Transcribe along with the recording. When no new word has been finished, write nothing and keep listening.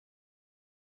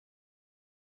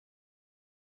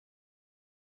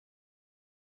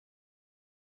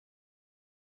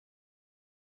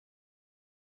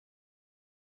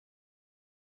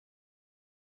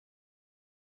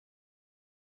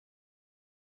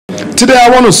Today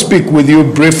I want to speak with you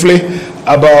briefly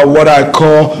about what I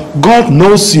call God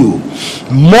knows you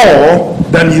more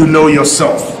than you know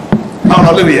yourself.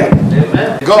 Hallelujah.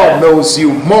 Amen. God knows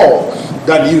you more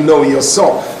than you know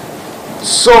yourself.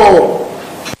 So,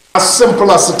 as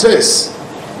simple as it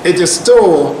is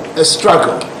still a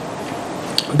struggle,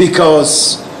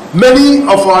 because many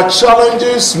of our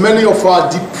challenges, many of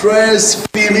our depressed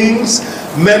feelings,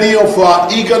 many of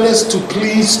our eagerness to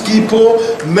please people,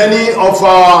 many of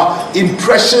our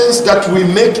impressions that we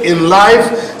make in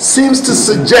life seems to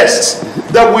suggest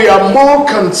that we are more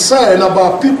concerned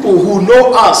about people who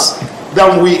know us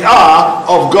than we are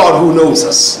of God who knows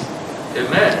us.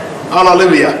 Amen.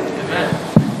 Hallelujah. Amen.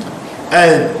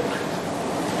 And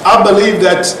I believe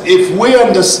that if we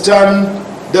understand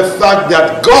the fact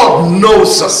that God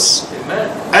knows us, Amen.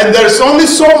 and there's only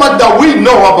so much that we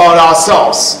know about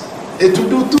ourselves, it will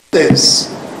do two things.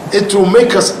 It will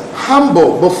make us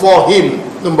humble before Him,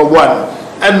 number one.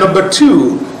 And number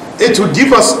two, it will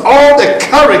give us all the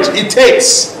courage it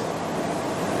takes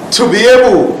to be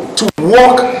able to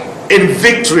walk in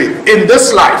victory in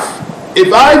this life.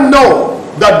 If I know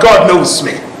that God knows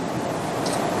me.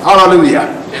 Hallelujah.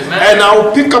 Amen. And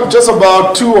I'll pick up just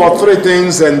about 2 or 3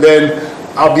 things and then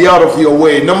I'll be out of your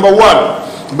way. Number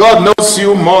one, God knows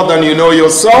you more than you know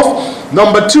yourself.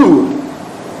 Number two,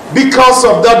 because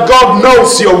of that, God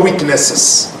knows your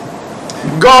weaknesses.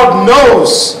 God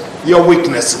knows your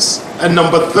weaknesses. And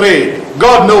number three,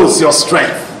 God knows your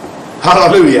strength.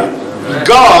 Hallelujah. Amen.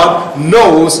 God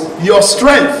knows your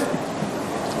strength.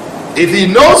 If He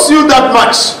knows you that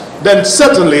much, then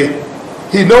certainly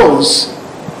He knows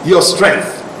your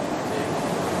strength.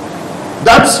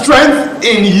 That strength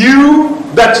in you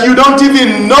that you don't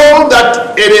even know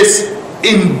that it is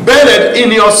embedded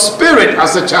in your spirit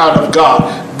as a child of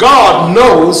God. God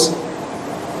knows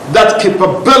that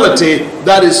capability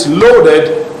that is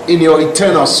loaded in your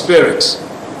eternal spirit.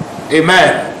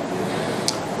 Amen.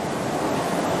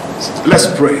 Let's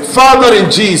pray. Father,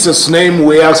 in Jesus' name,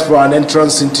 we ask for an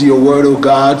entrance into your word, O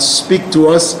God. Speak to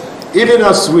us, even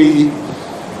as we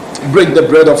bring the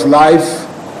bread of life.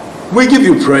 We give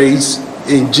you praise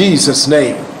in Jesus'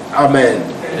 name. Amen.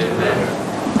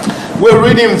 Amen. We're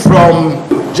reading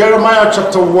from Jeremiah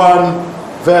chapter 1,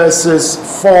 verses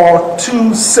 4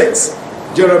 to 6.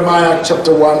 Jeremiah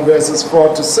chapter 1, verses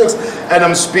 4 to 6. And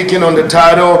I'm speaking on the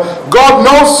title, God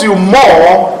knows you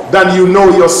more than you know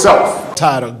yourself.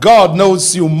 Title, God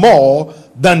knows you more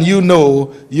than you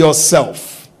know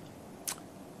yourself.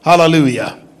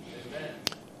 Hallelujah. Amen.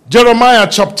 Jeremiah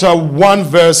chapter 1,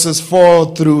 verses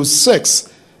 4 through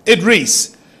 6. It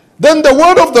reads, Then the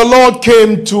word of the Lord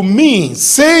came to me,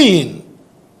 saying,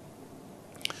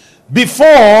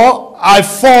 Before I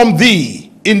formed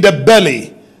thee in the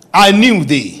belly, I knew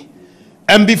thee.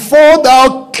 And before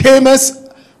thou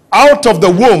camest out of the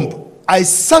womb, I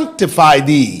sanctified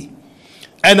thee.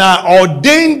 And I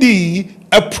ordained thee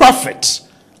a prophet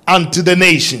unto the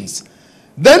nations.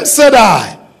 Then said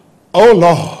I, O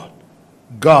Lord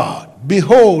God,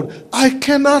 behold, I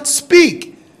cannot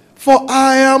speak, for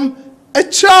I am a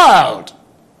child.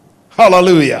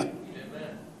 Hallelujah.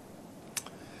 Amen.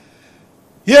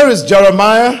 Here is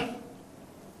Jeremiah,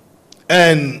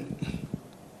 and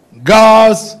God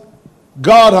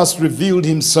has revealed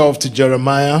himself to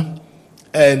Jeremiah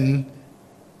and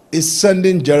is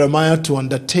sending Jeremiah to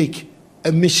undertake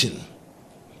a mission.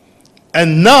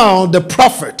 And now the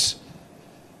prophet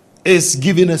is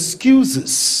giving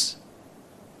excuses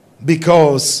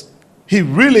because he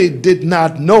really did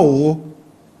not know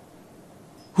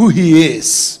who he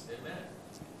is. Amen.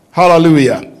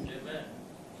 Hallelujah. Amen.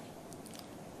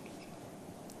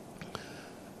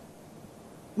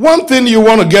 One thing you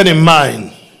want to get in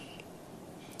mind,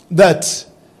 that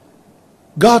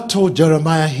God told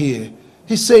Jeremiah here,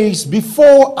 he says,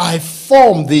 before I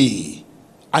formed thee,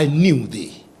 I knew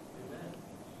thee.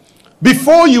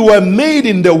 Before you were made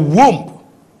in the womb,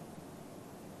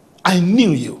 I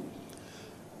knew you.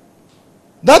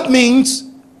 That means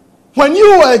when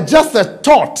you were just a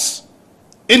thought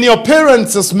in your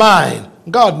parents' mind,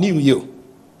 God knew you.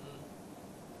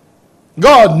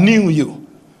 God knew you.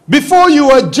 Before you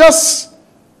were just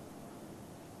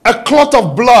a clot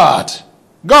of blood,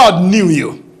 God knew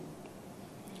you.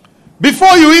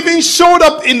 Before you even showed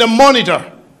up in the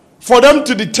monitor for them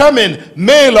to determine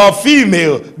male or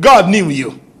female, God knew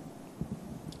you.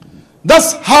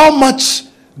 That's how much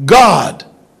God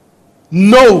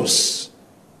knows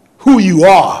who you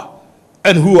are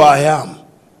and who I am.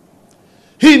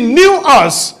 He knew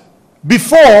us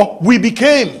before we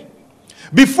became.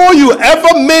 Before you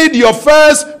ever made your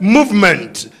first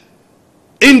movement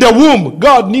in the womb,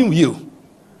 God knew you.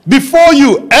 Before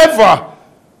you ever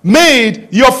made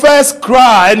your first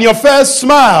cry and your first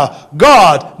smile,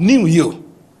 God knew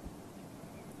you.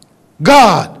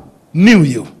 God knew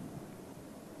you.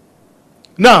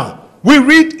 Now, we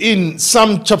read in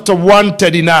Psalm chapter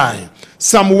 139,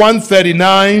 Psalm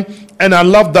 139, and I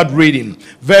love that reading,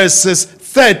 verses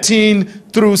 13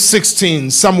 through 16.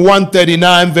 Psalm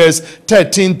 139, verse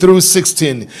 13 through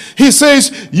 16. He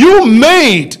says, you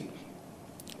made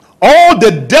all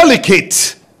the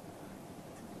delicate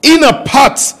inner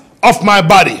parts of my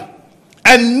body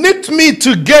and knit me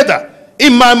together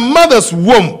in my mother's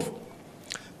womb.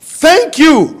 Thank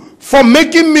you for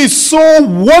making me so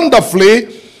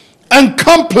wonderfully and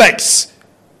complex.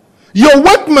 Your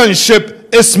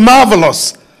workmanship is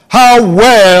marvelous. How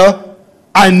well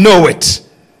I know it.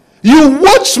 You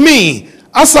watched me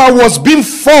as I was being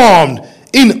formed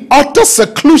in utter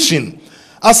seclusion,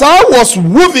 as I was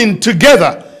woven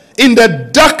together in the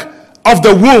dark of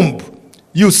the womb.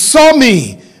 You saw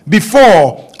me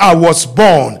before I was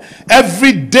born.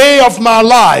 Every day of my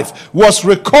life was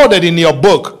recorded in your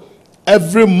book.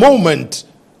 Every moment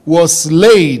was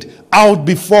laid out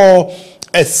before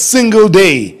a single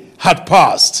day had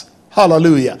passed.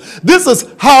 Hallelujah. This is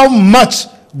how much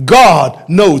God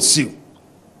knows you.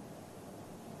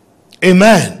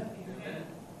 Amen.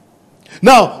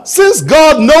 Now, since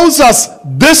God knows us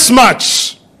this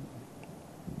much,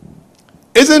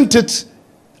 isn't it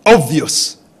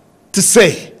obvious to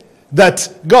say that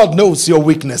God knows your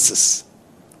weaknesses?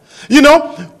 You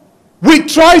know, we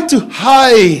try to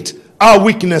hide our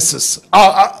weaknesses,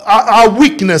 our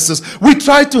weaknesses. We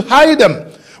try to hide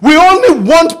them. We only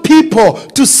want people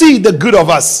to see the good of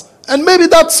us. And maybe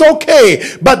that's okay.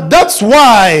 But that's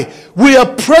why we are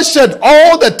pressured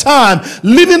all the time,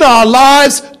 living our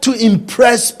lives to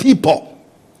impress people.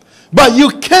 But you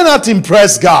cannot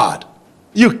impress God.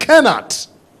 You cannot.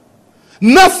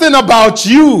 Nothing about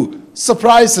you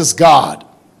surprises God.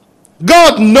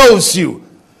 God knows you.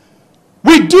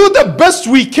 We do the best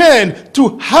we can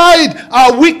to hide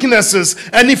our weaknesses,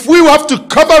 and if we have to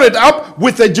cover it up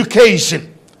with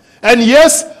education. And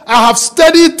yes, I have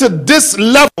studied to this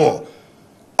level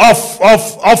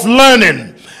of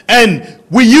learning, and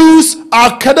we use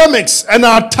our academics and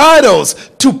our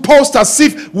titles to post as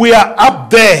if we are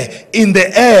up there in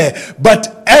the air.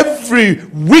 But every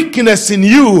weakness in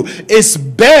you is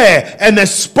bare and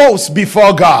exposed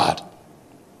before God.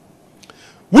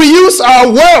 We use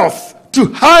our wealth to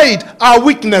hide our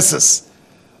weaknesses.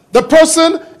 The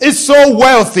person is so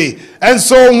wealthy, and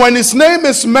so when his name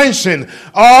is mentioned,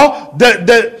 or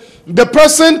the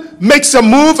person makes a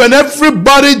move and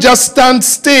everybody just stands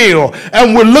still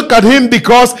and will look at him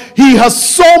because he has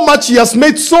so much, he has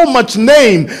made so much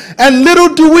name. And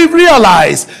little do we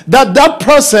realize that that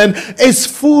person is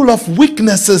full of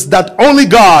weaknesses that only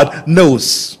God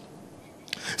knows.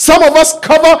 Some of us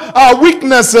cover our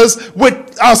weaknesses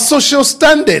with our social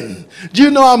standing. Do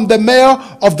you know I'm the mayor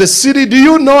of the city? Do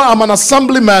you know I'm an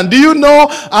assemblyman? Do you know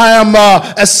I am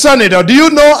a senator? Do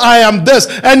you know I am this?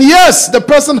 And yes, the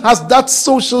person has that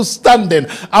social standing.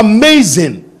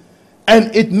 Amazing.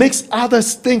 And it makes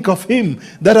others think of him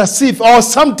that as if, or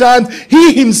sometimes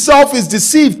he himself is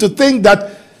deceived to think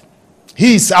that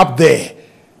he's up there.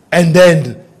 And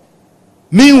then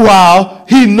meanwhile,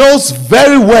 he knows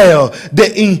very well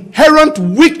the inherent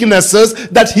weaknesses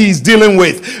that he is dealing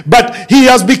with. But he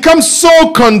has become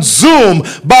so consumed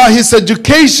by his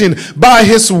education, by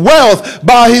his wealth,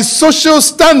 by his social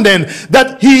standing,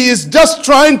 that he is just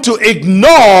trying to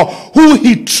ignore who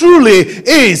he truly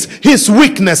is, his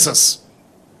weaknesses.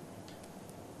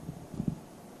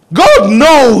 God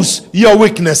knows your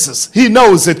weaknesses. He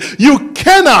knows it. You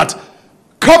cannot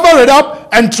cover it up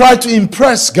and try to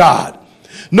impress God.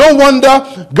 No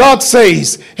wonder God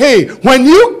says, hey, when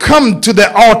you come to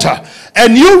the altar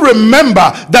and you remember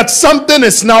that something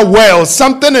is not well,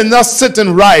 something is not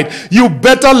sitting right, you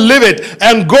better leave it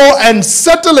and go and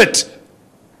settle it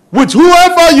with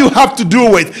whoever you have to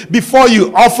do with before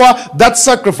you offer that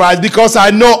sacrifice, because I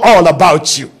know all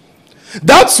about you.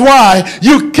 That's why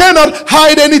you cannot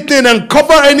hide anything and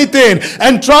cover anything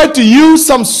and try to use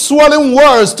some swelling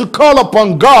words to call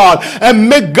upon God and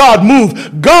make God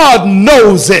move. God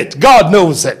knows it. God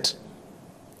knows it.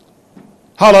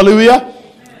 Hallelujah.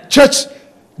 Church,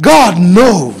 God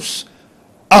knows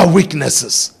our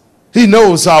weaknesses. He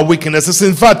knows our weaknesses.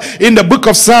 In fact, in the book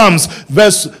of Psalms,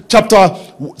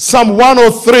 Psalm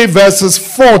 103 verses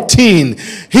 14,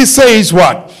 he says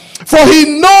what? For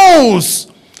he knows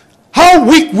how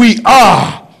weak we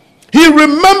are. He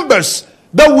remembers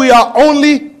that we are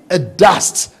only a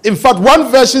dust. In fact,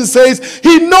 one version says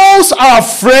he knows our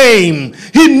frame.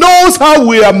 He knows how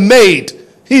we are made.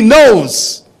 He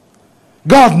knows.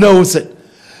 God knows it.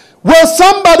 Well,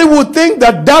 somebody would think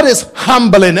that that is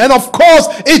humbling. And of course,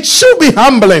 it should be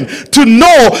humbling to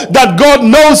know that God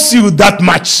knows you that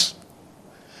much.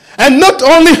 And not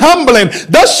only humbling,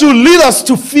 that should lead us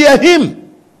to fear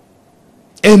him.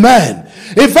 Amen.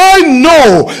 If I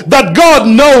know that God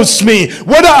knows me,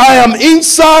 whether I am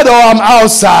inside or I'm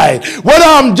outside, whether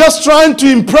I'm just trying to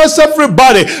impress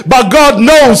everybody, but God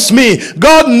knows me.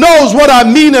 God knows what I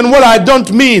mean and what I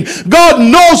don't mean. God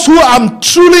knows who I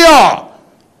truly are.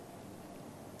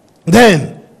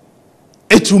 Then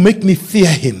it will make me fear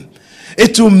him.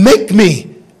 It will make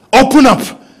me open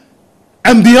up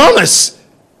and be honest,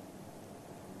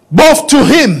 both to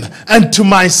him and to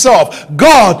myself.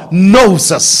 God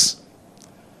knows us.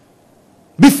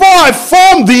 Before I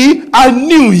formed thee, I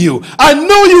knew you. I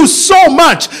know you so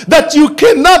much that you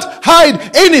cannot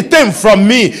hide anything from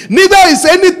me. Neither is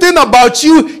anything about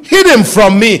you hidden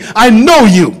from me. I know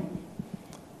you.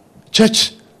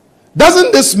 Church,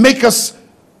 doesn't this make us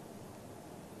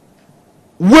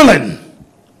willing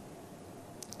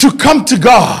to come to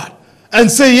God and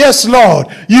say, yes, Lord,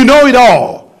 you know it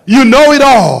all. You know it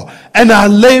all. And I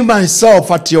lay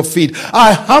myself at your feet.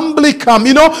 I humbly come.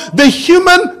 You know, the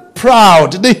human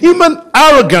proud, the human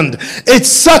arrogant, it's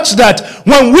such that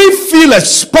when we feel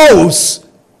exposed,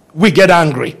 we get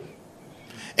angry.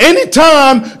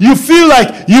 Anytime you feel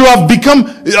like you have become,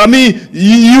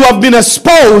 you have been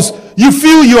exposed, you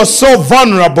feel you're so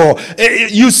vulnerable.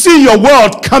 You see your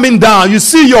world coming down. You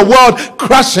see your world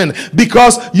crashing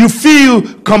because you feel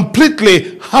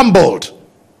completely humbled.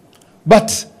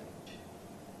 But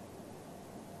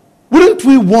wouldn't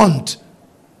we want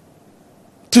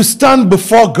to stand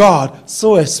before God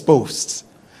so exposed?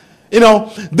 You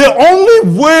know, the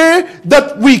only way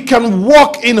that we can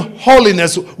walk in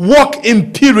holiness, walk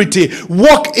in purity,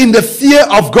 walk in the fear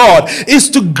of God is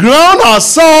to ground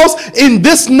ourselves in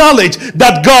this knowledge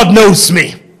that God knows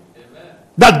me. Amen.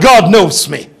 That God knows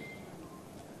me.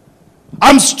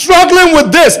 I'm struggling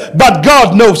with this, but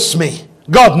God knows me.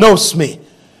 God knows me.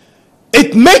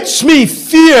 It makes me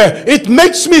fear. It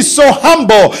makes me so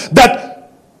humble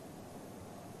that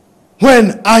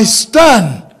when I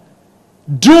stand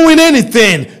doing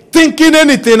anything, thinking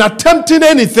anything, attempting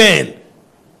anything,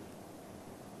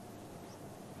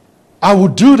 I will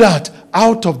do that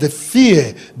out of the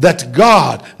fear that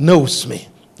God knows me.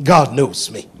 God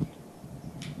knows me.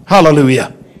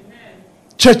 Hallelujah. Amen.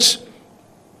 Church,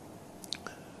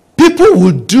 people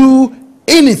will do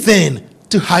anything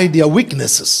to hide their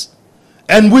weaknesses.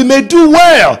 And we may do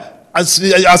well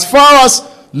as far as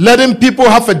letting people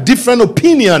have a different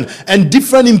opinion and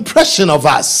different impression of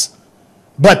us.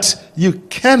 But you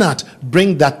cannot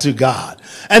bring that to God.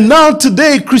 And now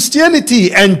today,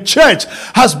 Christianity and church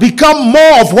has become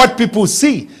more of what people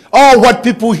see or what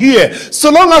people hear.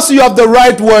 So long as you have the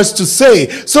right words to say,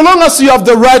 so long as you have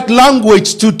the right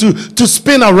language to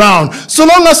spin around, so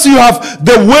long as you have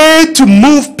the way to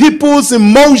move people's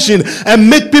emotion and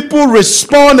make people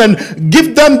respond and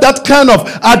give them that kind of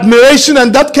admiration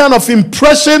and that kind of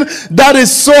impression that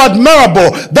is so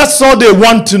admirable. That's all they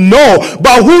want to know.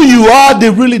 But who you are, they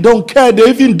really don't care. They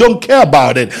even don't care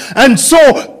about it. And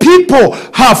so people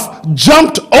have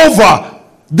jumped over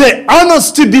the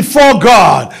honesty before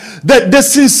God, the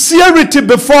sincerity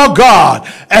before God,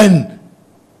 and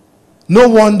no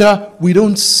wonder we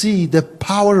don't see the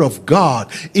power of God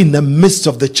in the midst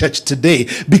of the church today,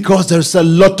 because there's a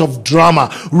lot of drama,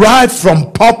 right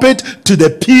from pulpit to the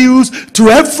pews to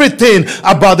everything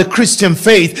about the Christian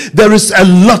faith. There is a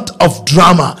lot of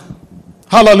drama.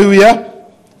 Hallelujah.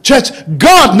 Church,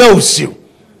 God knows you.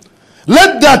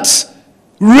 Let that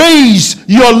raise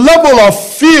your level of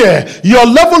fear, your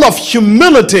level of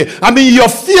humility. Your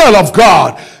fear of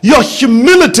God, your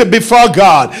humility before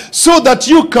God, so that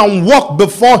you can walk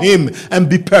before him and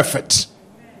be perfect.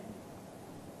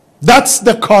 That's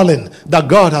the calling that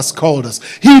God has called us.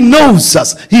 He knows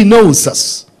us. He knows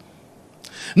us.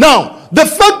 Now, the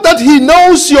fact that he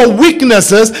knows your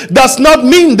weaknesses does not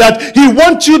mean that he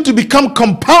wants you to become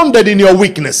compounded in your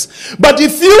weakness. But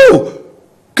if you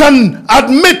can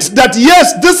admit that,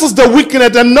 yes, this is the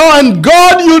weakness, and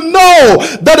God, you know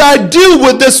that I deal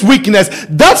with this weakness,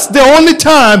 that's the only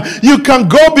time you can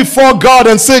go before God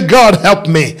and say, God, help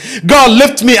me. God,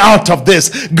 lift me out of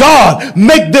this. God,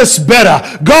 make this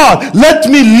better. God, let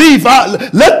me live.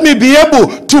 Let me be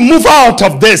able to move out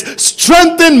of this.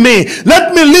 Strengthen me.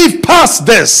 Let me live past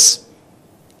this.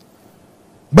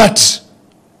 But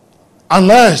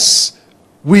unless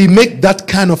we make that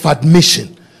kind of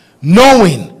admission,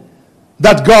 knowing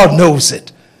that God knows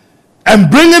it, and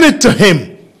bringing it to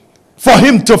him for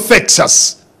him to fix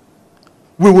us,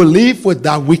 we will live with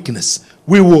that weakness.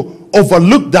 We will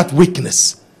overlook that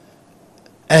weakness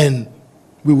and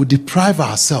we will deprive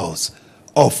ourselves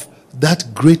of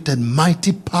that great and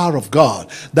mighty power of God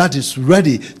that is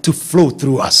ready to flow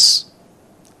through us.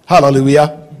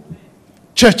 Hallelujah.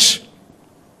 Church,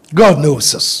 God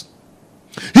knows us.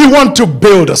 He wants to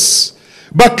build us.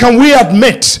 But can we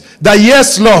admit that,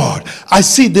 yes, Lord, I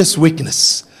see this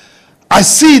weakness. I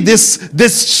see this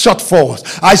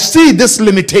shortfall. I see this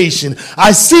limitation.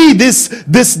 I see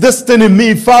this thing in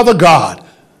me, Father God.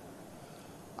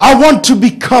 I want to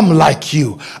become like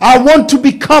you. I want to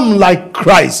become like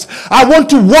Christ. I want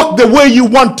to walk the way you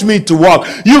want me to walk.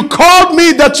 You called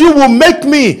me that you will make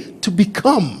me to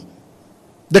become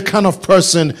the kind of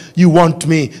person you want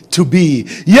me to be.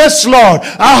 Yes, Lord,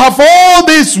 I have all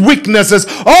these weaknesses,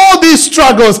 all these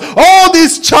struggles, all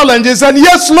these challenges, and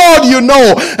yes, Lord, you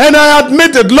know, and I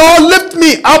admit it. Lord, lift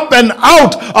me up and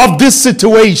out of this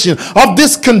situation, of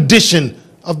this condition,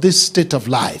 of this state of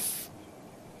life.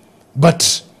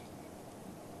 But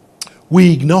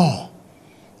we ignore.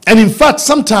 And in fact,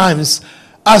 sometimes,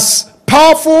 as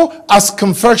powerful as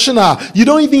confession are, you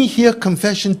don't even hear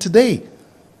confession today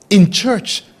in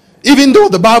church. Even though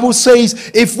the Bible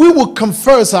says if we will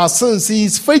confess our sins, he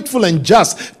is faithful and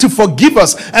just to forgive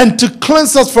us and to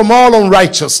cleanse us from all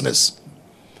unrighteousness.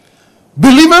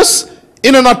 Believers,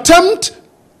 in an attempt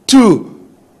to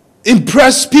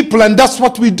impress people, and that's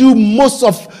what we do most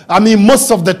of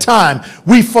the time,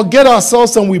 we forget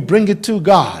ourselves and we bring it to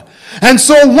God. And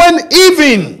so when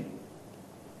even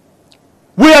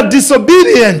we are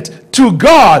disobedient to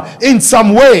God in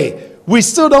some way, we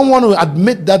still don't want to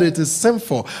admit that it is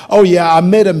sinful. Oh yeah, I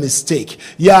made a mistake.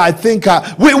 Yeah, I think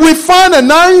we find a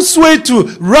nice way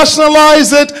to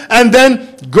rationalize it and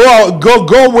then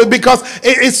go with, because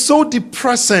it's so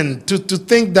depressing to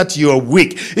think that you're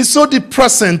weak. It's so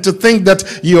depressing to think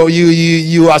that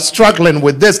you are struggling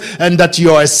with this and that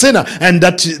you're a sinner and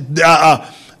that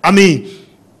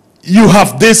you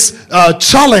have this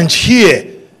challenge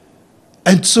here,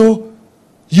 and so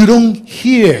you don't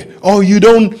hear or you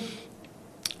don't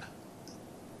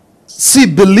see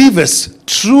believers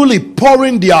truly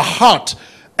pouring their heart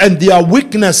and their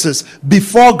weaknesses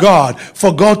before God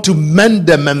for God to mend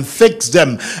them and fix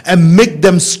them and make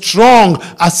them strong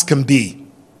as can be.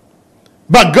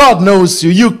 But God knows you.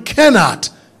 You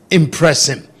cannot impress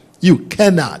him. You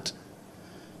cannot.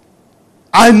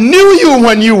 I knew you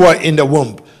when you were in the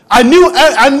womb. I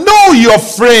know your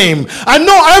frame. I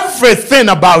know everything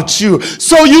about you.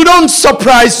 So you don't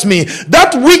surprise me.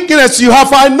 That weakness you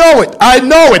have, I know it. I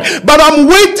know it. But I'm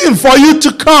waiting for you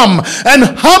to come and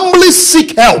humbly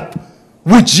seek help.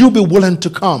 Would you be willing to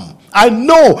come? I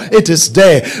know it is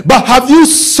there. But have you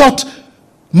sought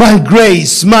my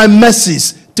grace, my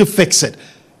mercies to fix it?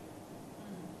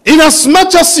 In as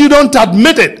much as you don't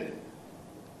admit it,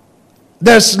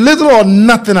 there's little or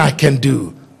nothing I can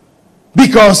do.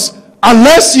 Because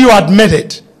unless you admit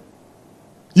it,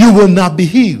 you will not be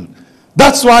healed.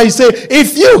 That's why I say,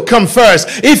 if you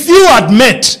confess, if you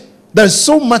admit, there's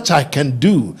so much I can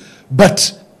do.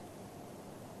 But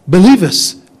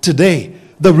believers today,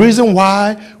 the reason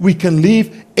why we can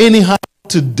live anyhow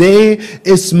today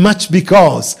is much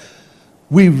because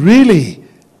we really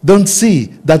don't see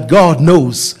that God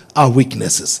knows our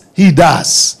weaknesses. He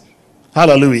does.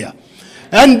 Hallelujah.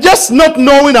 And just not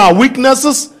knowing our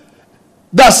weaknesses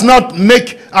does not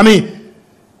make,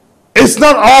 it's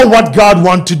not all what God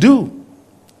wants to do.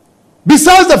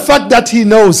 Besides the fact that he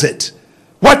knows it,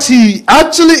 what he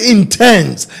actually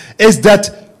intends is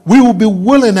that we will be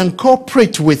willing and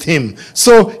cooperate with him,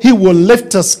 so he will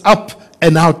lift us up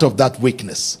and out of that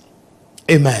weakness.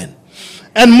 Amen.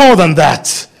 And more than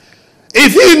that,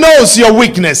 if he knows your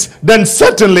weakness, then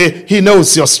certainly he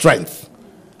knows your strength.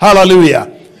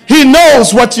 Hallelujah. He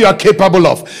knows what you are capable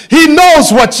of. He knows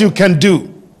what you can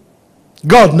do.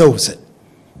 God knows it.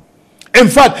 In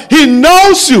fact, he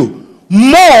knows you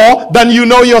more than you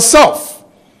know yourself.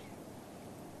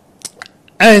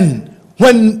 And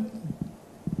when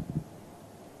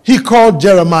he called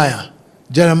Jeremiah,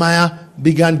 Jeremiah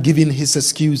began giving his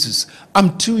excuses.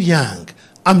 I'm too young.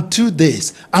 I'm too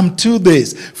this. I'm too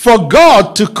this. For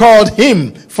God to call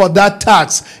him for that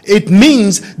task, it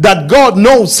means that God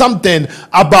knows something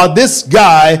about this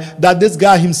guy that this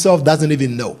guy himself doesn't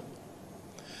even know.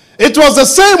 It was the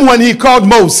same when he called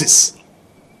Moses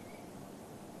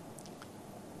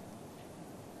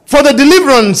for the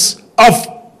deliverance of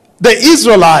the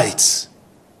Israelites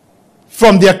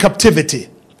from their captivity.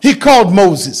 He called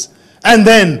Moses, and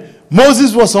then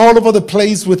Moses was all over the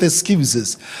place with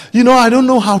excuses. I don't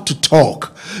know how to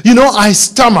talk. I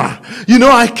stammer.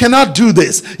 I cannot do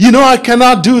this. I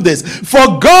cannot do this.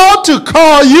 For God to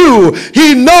call you,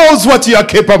 he knows what you are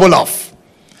capable of.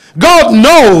 God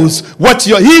knows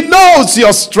He knows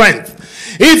your strength.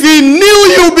 If He knew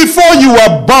you before you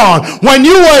were born, when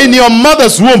you were in your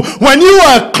mother's womb, when you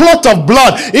were a clot of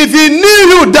blood, if He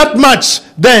knew you that much,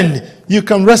 then you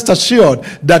can rest assured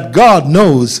that God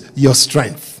knows your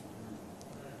strength.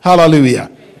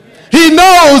 Hallelujah. He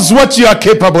knows what you are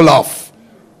capable of.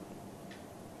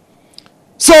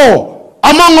 So,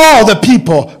 among all the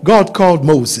people, God called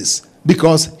Moses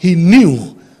because He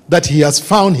knew that he has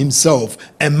found himself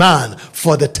a man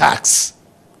for the task.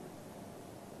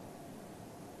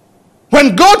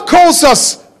 When God calls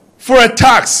us for a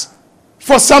task,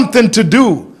 for something to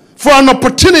do, for an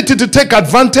opportunity to take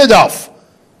advantage of,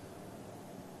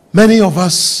 many of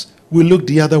us will look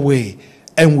the other way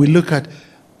and we look at,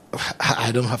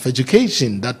 I don't have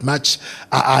education that much.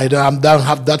 I don't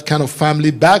have that kind of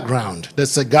family background.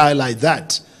 There's a guy like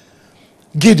that.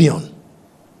 Gideon.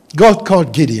 God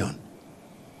called Gideon.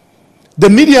 The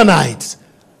Midianites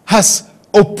has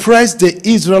oppressed the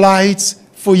Israelites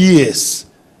for years.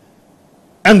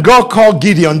 And God called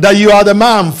Gideon that you are the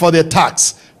man for the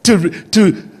task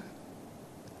to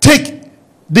take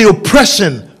the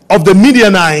oppression of the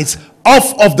Midianites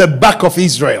off of the back of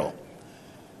Israel.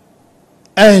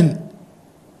 And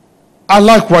I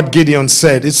like what Gideon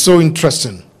said. It's so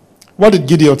interesting. What did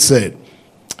Gideon say?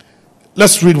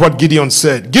 Let's read what Gideon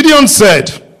said. Gideon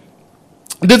said,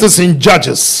 this is in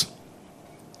Judges.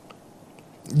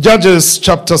 Judges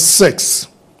chapter 6.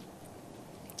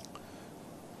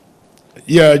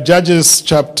 Yeah, Judges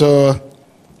chapter,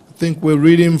 I think we're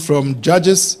reading from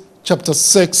Judges chapter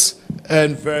 6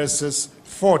 and verses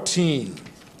 14.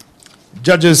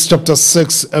 Judges chapter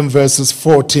 6 and verses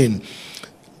 14.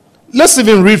 Let's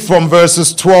even read from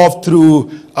verses 12 through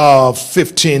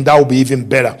 15. That will be even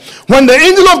better. When the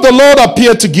angel of the Lord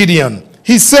appeared to Gideon,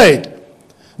 he said,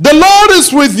 "The Lord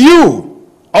is with you,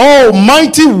 O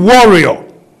mighty warrior."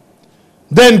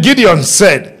 Then Gideon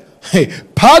said, "Hey,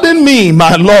 pardon me,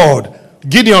 my Lord."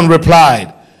 Gideon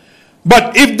replied,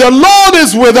 "But if the Lord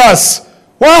is with us,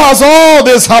 why has all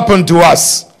this happened to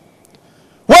us?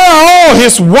 Where are all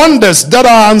his wonders that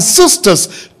our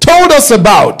ancestors told us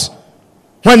about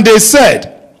when they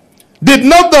said, 'Did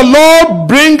not the Lord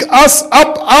bring us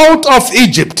up out of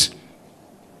Egypt?'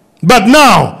 But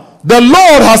now the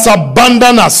Lord has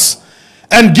abandoned us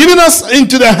and given us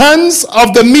into the hands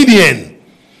of the Midian."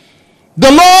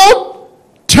 The Lord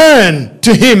turned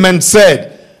to him and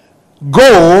said,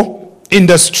 "Go in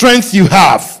the strength you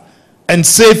have and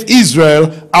save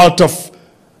Israel out of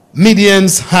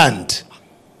Midian's hand.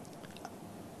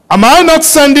 Am I not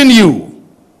sending you?"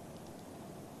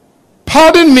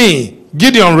 "Pardon me,"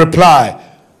 Gideon replied,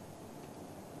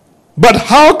 "but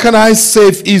how can I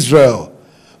save Israel?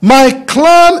 My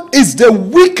clan is the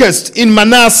weakest in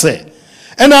Manasseh,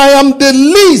 and I am the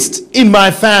least in my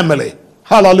family."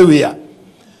 Hallelujah.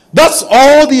 That's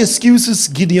all the excuses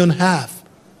Gideon have.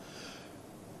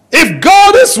 If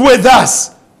God is with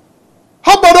us,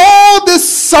 how about all this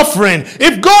suffering?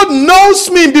 If God knows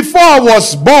me before I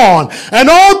was born, and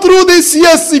all through these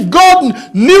years, if God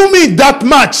knew me that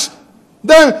much,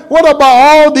 then what about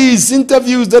all these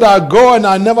interviews that I go and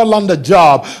I never land a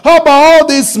job? How about all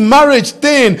this marriage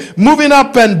thing moving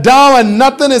up and down and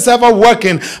nothing is ever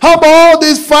working? How about all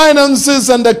these finances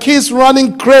and the kids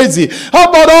running crazy? How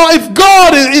about all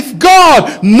if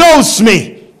God knows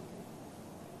me?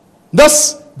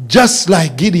 That's just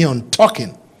like Gideon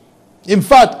talking. In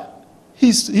fact,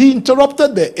 he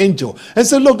interrupted the angel and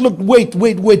said, look,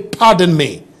 wait, pardon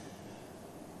me.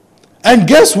 And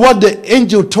guess what the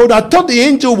angel told? I thought the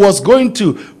angel was going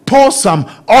to pour some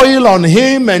oil on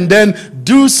him and then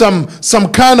do some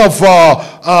kind of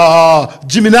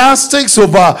gymnastics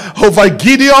over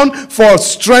Gideon for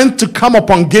strength to come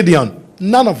upon Gideon.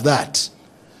 None of that.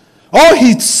 All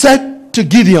he said to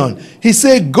Gideon, he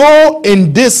said, "Go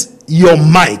in this your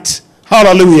might."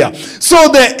 Hallelujah. So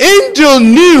the angel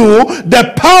knew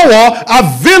the power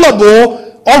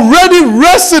available, already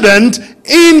resident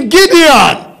in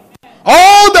Gideon.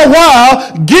 All the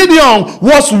while, Gideon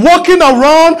was walking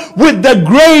around with the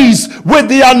grace, with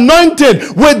the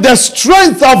anointing, with the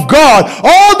strength of God.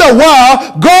 All the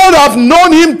while, God have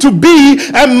known him to be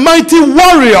a mighty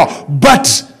warrior.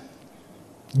 But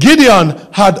Gideon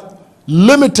had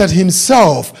limited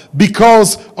himself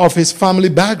because of his family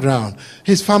background.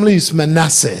 His family is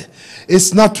Manasseh.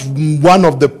 It's not one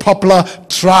of the popular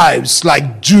tribes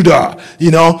like Judah,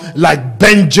 like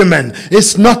Benjamin.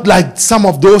 It's not like some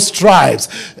of those tribes.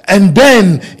 And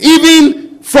then,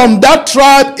 even from that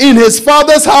tribe in his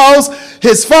father's house,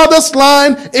 his father's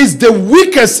line is the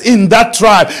weakest in that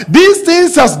tribe. These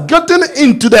things has gotten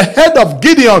into the head of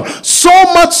Gideon, so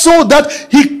much so that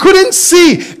he couldn't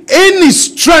see any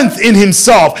strength in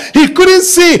himself. He couldn't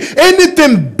see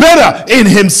anything better in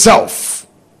himself.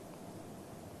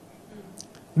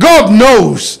 God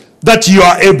knows that you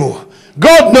are able.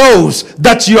 God knows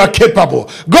that you are capable.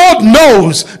 God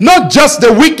knows not just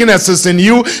the weaknesses in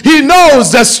you, he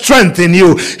knows the strength in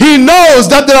you. He knows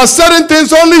that there are certain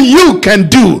things only you can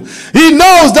do. He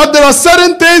knows that there are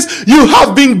certain things you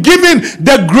have been given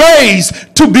the grace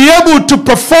to be able to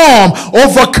perform,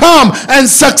 overcome, and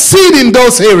succeed in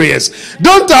those areas.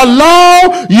 Don't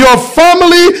allow your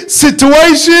family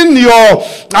situation, your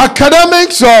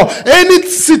academics, or any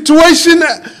situation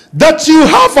that you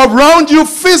have around you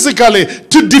physically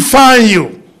to define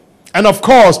you. And of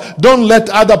course, don't let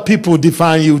other people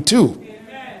define you too.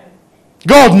 Amen.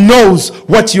 God knows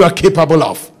what you are capable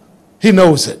of. He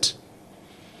knows it.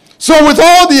 So with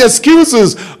all the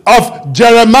excuses of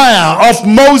Jeremiah, of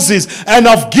Moses, and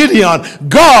of Gideon,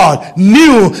 God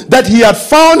knew that he had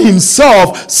found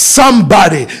himself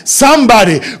somebody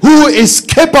who is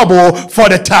capable for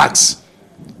the task.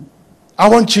 I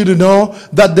want you to know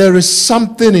that there is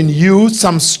something in you,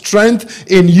 some strength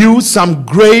in you, some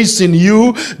grace in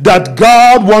you that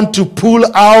God wants to pull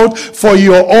out for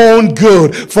your own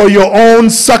good, for your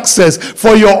own success,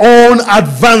 for your own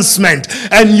advancement.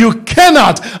 And you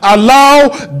cannot allow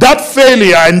that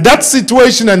failure and that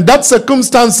situation and that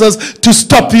circumstances to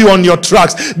stop you on your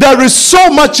tracks. There is so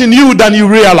much in you than you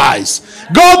realize.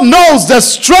 God knows the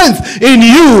strength in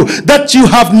you that you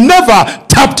have never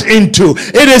tapped into.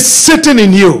 It is sitting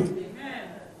in you.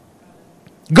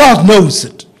 God knows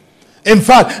it. In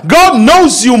fact, God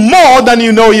knows you more than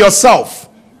you know yourself.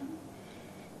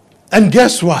 And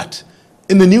guess what?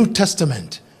 In the New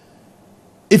Testament,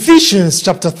 Ephesians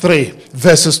chapter 3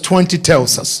 verses 20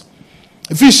 tells us.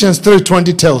 Ephesians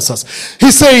 3:20 tells us.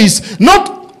 He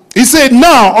said,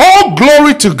 now all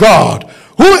glory to God,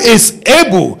 who is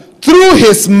able through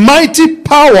his mighty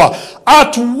power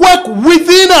at work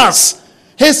within us.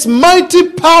 His mighty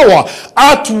power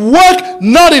at work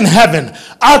not in heaven,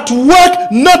 at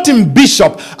work not in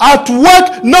bishop, at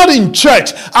work not in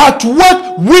church, at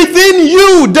work within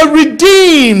you, the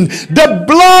redeemed, the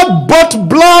blood-bought,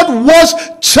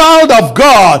 blood-washed child of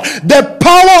God. The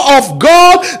power of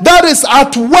God that is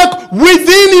at work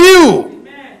within you.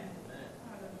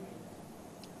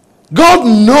 God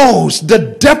knows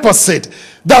the deposit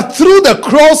that through the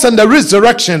cross and the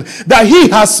resurrection that he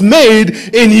has made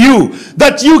in you,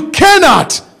 that you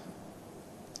cannot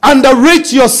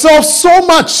underrate yourself so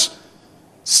much.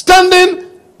 Standing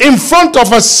in front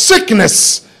of a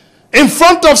sickness, in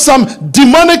front of some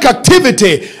demonic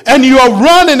activity, and you are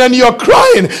running and you are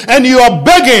crying and you are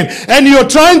begging and you are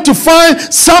trying to find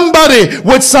somebody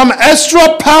with some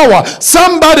extra power,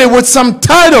 somebody with some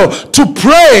title to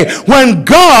pray, when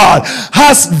God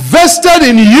has vested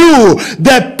in you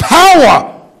the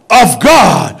power of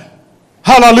God.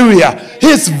 Hallelujah.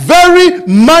 His very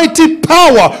mighty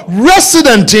power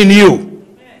resident in you.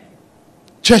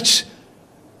 Church,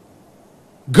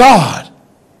 God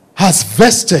has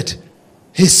vested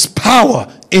his power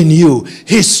in you,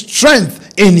 his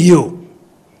strength in you.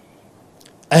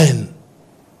 And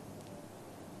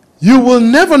you will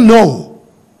never know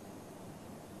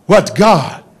what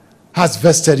God has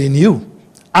vested in you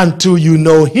until you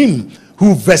know him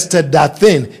who vested that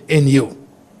thing in you.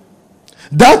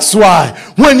 That's why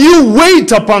when you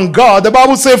wait upon God, the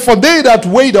Bible says, for they that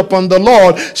wait upon the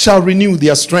Lord shall renew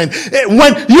their strength.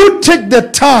 When you take the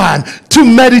time to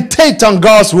meditate on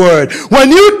God's word,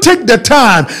 when you take the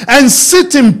time and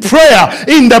sit in prayer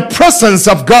in the presence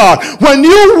of God, when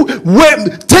you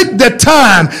take the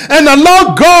time and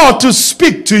allow God to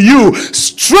speak to you,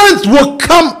 strength will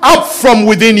come up from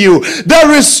within you.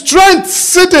 There is strength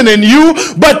sitting in you,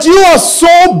 but you are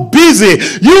so busy,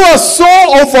 you are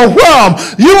so overwhelmed,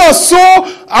 you are so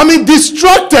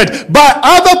distracted by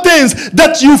other things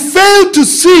that you fail to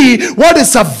see what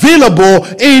is available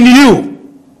in you.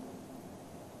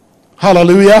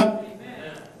 Hallelujah.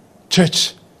 Amen.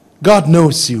 Church, God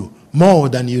knows you more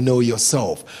than you know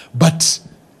yourself, but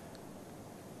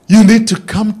you need to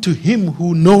come to him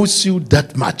who knows you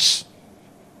that much,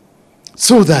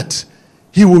 so that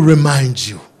he will remind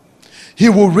you, he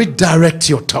will redirect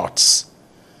your thoughts,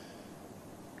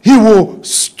 he will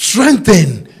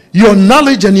strengthen your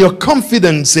knowledge and your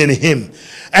confidence in him,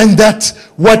 and that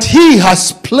what he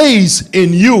has placed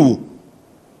in you,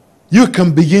 you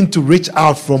can begin to reach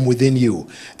out from within you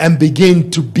and begin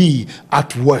to be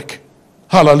at work.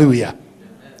 Hallelujah.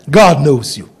 God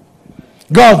knows you.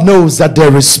 God knows that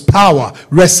there is power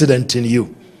resident in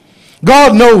you.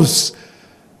 God knows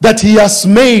that he has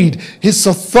made his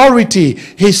authority,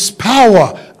 his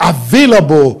power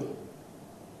available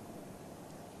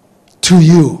to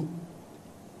you.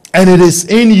 And it is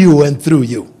in you and through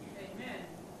you. Amen.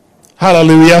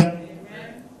 Hallelujah.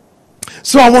 Amen.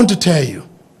 So I want to tell you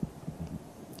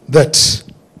that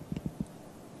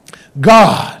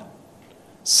God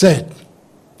said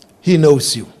he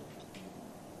knows you.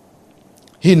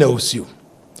 He knows you.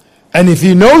 And if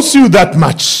he knows you that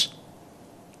much,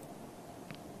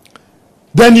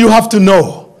 then you have to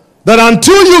know that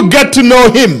until you get to know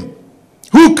him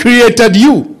who created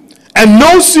you and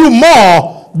knows you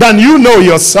more than you know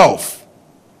yourself,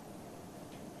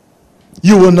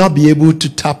 you will not be able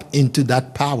to tap into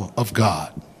that power of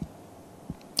God.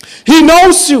 He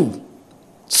knows you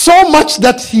so much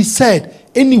that he said,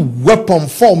 any weapon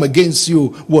formed against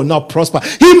you will not prosper.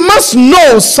 He must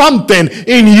know something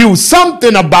in you,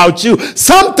 something about you,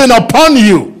 something upon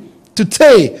you to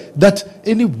say that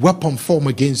any weapon formed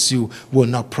against you will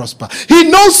not prosper. He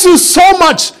knows you so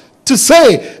much to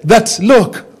say that,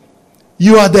 look,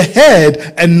 you are the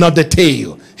head and not the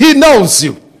tail. He knows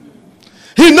you.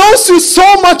 He knows you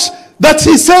so much that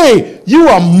he say you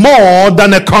are more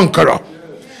than a conqueror.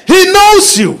 He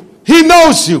knows you. He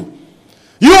knows you.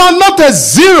 You are not a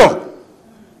zero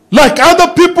like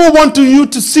other people want you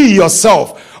to see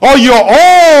yourself, or your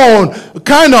own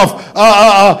kind of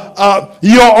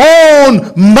your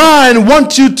own mind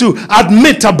wants you to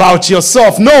admit about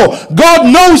yourself. No,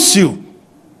 God knows you.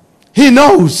 He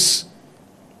knows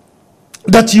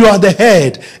that you are the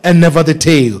head and never the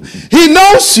tail. He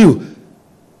knows you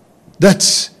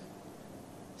that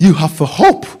you have a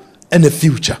hope and a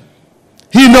future.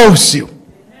 He knows you.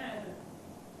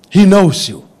 He knows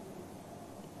you.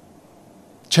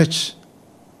 Church,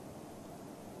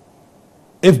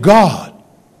 if God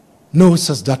knows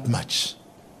us that much,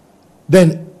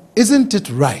 then isn't it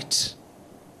right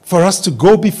for us to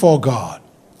go before God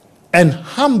and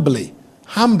humbly,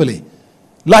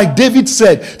 like David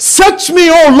said, search me,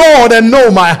 O Lord, and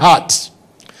know my heart.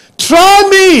 Try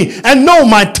me and know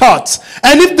my thoughts.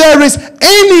 And if there is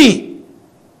any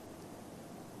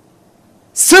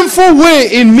sinful way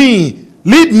in me,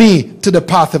 lead me to the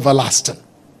path everlasting.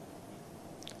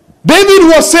 David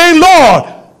was saying, Lord,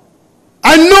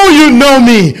 I know you know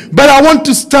me, but I want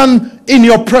to stand in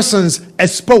your presence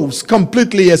exposed,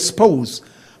 completely exposed.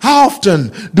 How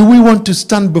often do we want to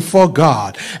stand before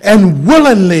God and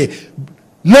willingly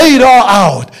lay it all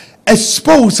out,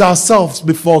 expose ourselves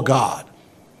before God?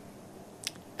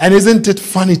 And isn't it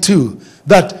funny too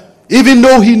that even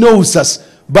though he knows us,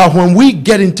 but when we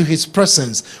get into his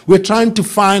presence, we're trying to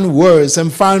find words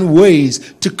and find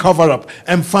ways to cover up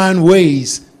and find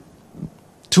ways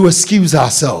to excuse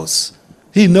ourselves.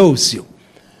 He knows you.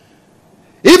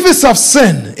 If it's of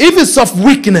sin, if it's of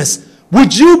weakness,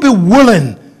 would you be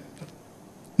willing,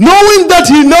 knowing that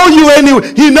he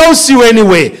knows you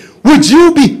anyway, would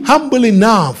you be humble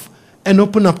enough and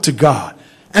open up to God?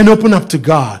 And open up to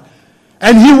God.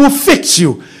 And he will fix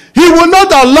you. He will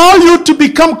not allow you to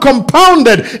become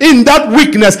compounded in that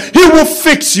weakness. He will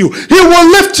fix you. He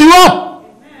will lift you up.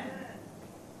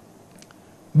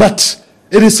 But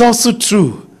it is also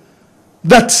true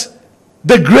that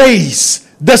the grace,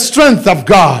 the strength of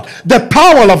God, the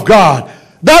power of God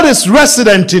that is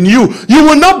resident in you, you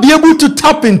will not be able to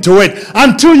tap into it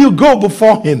until you go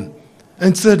before him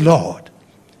and say, Lord,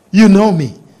 you know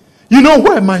me. You know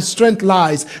where my strength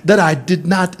lies that I do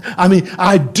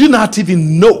not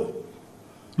even know.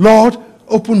 Lord,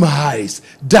 open my eyes,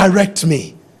 direct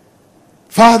me.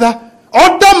 Father,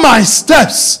 order my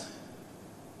steps,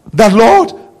 that,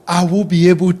 Lord, I will be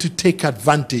able to take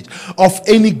advantage of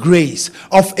any grace,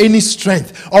 of any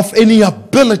strength, of any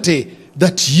ability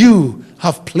that you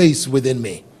have placed within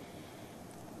me.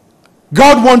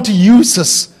 God wants to use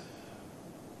us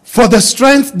for the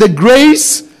strength, the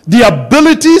grace, the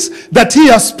abilities that he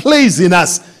has placed in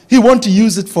us. He wants to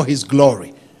use it for his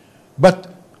glory.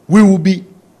 But we will be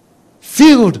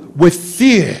filled with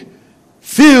fear,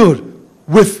 filled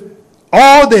with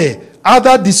all the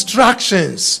other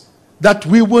distractions, that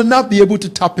we will not be able to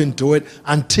tap into it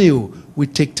until we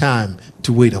take time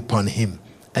to wait upon him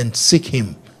and seek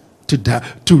him to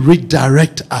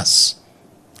redirect us.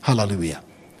 Hallelujah.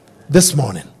 This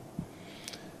morning,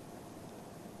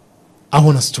 I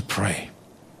want us to pray.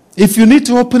 If you need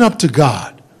to open up to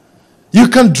God, you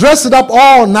can dress it up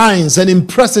all nines and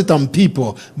impress it on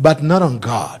people, but not on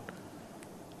God.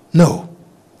 No,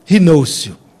 he knows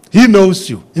you. He knows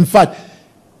you. In fact,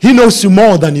 he knows you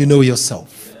more than you know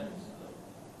yourself.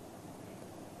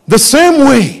 The same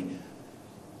way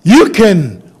you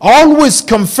can always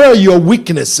confer your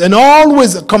weakness and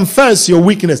always confess your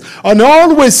weakness and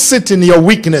always sit in your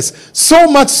weakness, so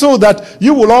much so that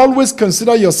you will always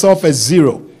consider yourself as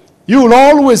zero. You will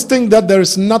always think that there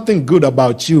is nothing good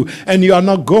about you and you are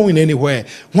not going anywhere.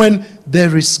 When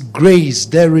there is grace,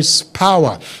 there is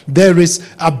power, there is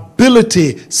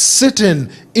ability sitting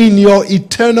in your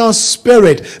eternal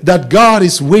spirit that God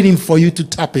is waiting for you to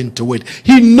tap into it.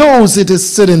 He knows it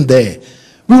is sitting there.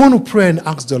 We want to pray and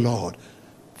ask the Lord,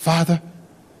 Father,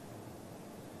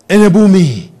 enable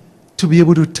me to be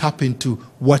able to tap into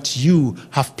what you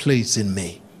have placed in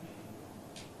me,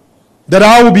 that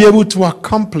I will be able to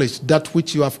accomplish that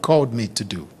which you have called me to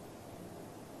do.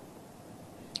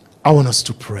 I want us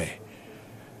to pray.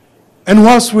 And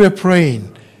whilst we're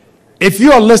praying, if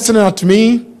you are listening at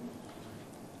me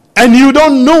and you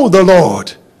don't know the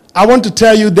Lord, I want to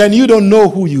tell you, then you don't know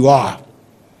who you are.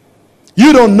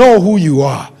 You don't know who you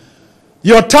are.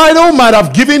 Your title might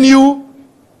have given you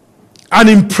an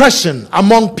impression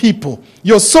among people.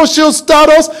 Your social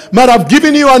status might have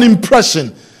given you an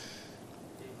impression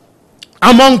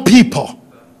among people,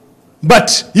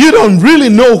 but you don't really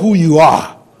know who you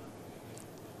are.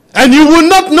 And you will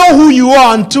not know who you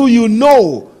are until you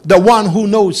know the one who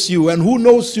knows you and who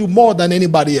knows you more than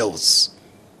anybody else.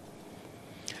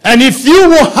 And if you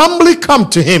will humbly come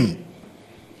to him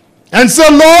and say,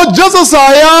 Lord, just as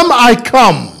I am, I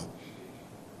come.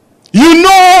 You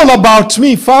know all about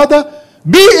me, Father,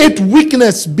 be it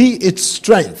weakness, be it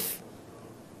strength.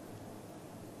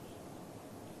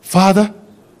 Father,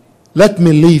 let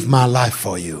me live my life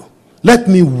for you. Let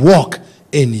me walk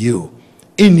in you,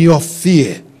 in your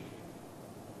fear.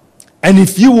 And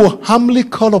if you will humbly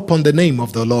call upon the name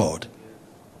of the Lord,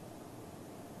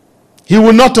 he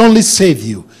will not only save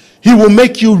you, he will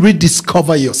make you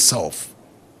rediscover yourself.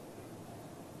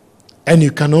 And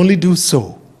you can only do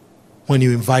so when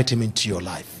you invite him into your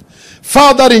life.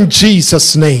 Father, in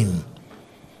Jesus' name,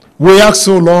 we ask,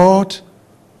 O Lord,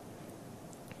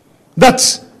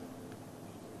 that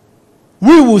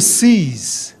we will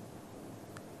cease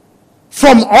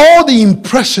from all the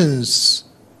impressions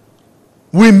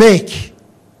we make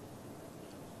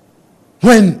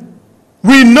when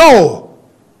we know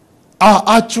our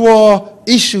actual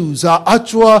issues, our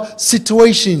actual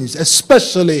situations,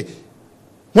 especially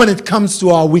when it comes to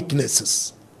our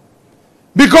weaknesses.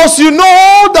 Because you know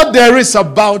all that there is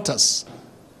about us.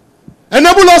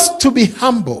 Enable us to be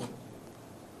humble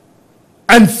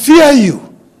and fear you.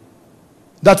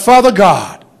 That, Father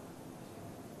God,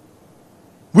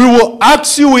 we will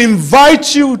ask you,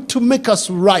 invite you to make us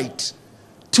right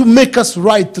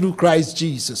through Christ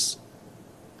Jesus.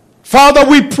 Father,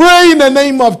 we pray in the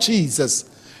name of Jesus.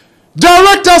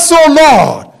 Direct us, O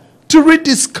Lord, to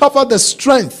rediscover the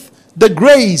strength, the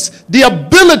grace, the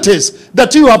abilities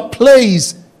that you have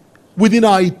placed within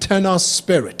our eternal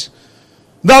spirit.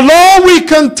 That, Lord, we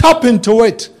can tap into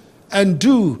it and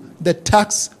do the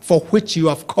tasks for which you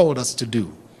have called us to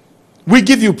do. We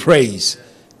give you praise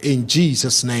in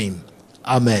Jesus' name.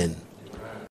 Amen.